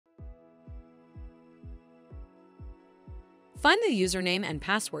Find the username and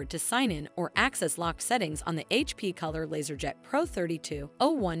password to sign in or access locked settings on the HP Color LaserJet Pro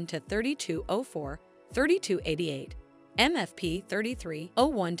 3201 to 3204, 3288, MFP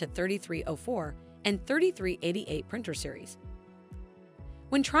 3301 to 3304, and 3388 printer series.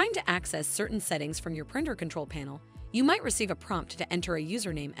 When trying to access certain settings from your printer control panel, you might receive a prompt to enter a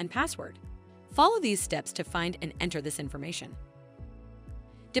username and password. Follow these steps to find and enter this information.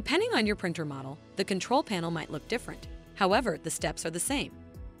 Depending on your printer model, the control panel might look different. However, the steps are the same.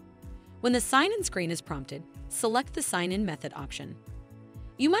 When the sign-in screen is prompted, select the sign-in method option.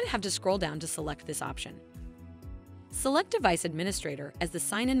 You might have to scroll down to select this option. Select Device Administrator as the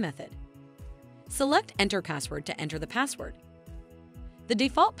sign-in method. Select Enter Password to enter the password. The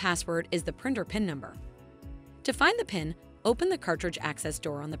default password is the printer PIN number. To find the PIN, open the cartridge access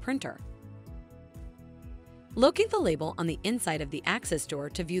door on the printer. Locate the label on the inside of the access door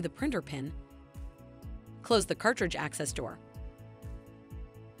to view the printer PIN. Close the cartridge access door.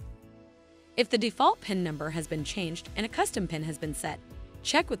 If the default PIN number has been changed and a custom PIN has been set,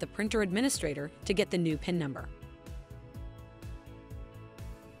 check with the printer administrator to get the new PIN number.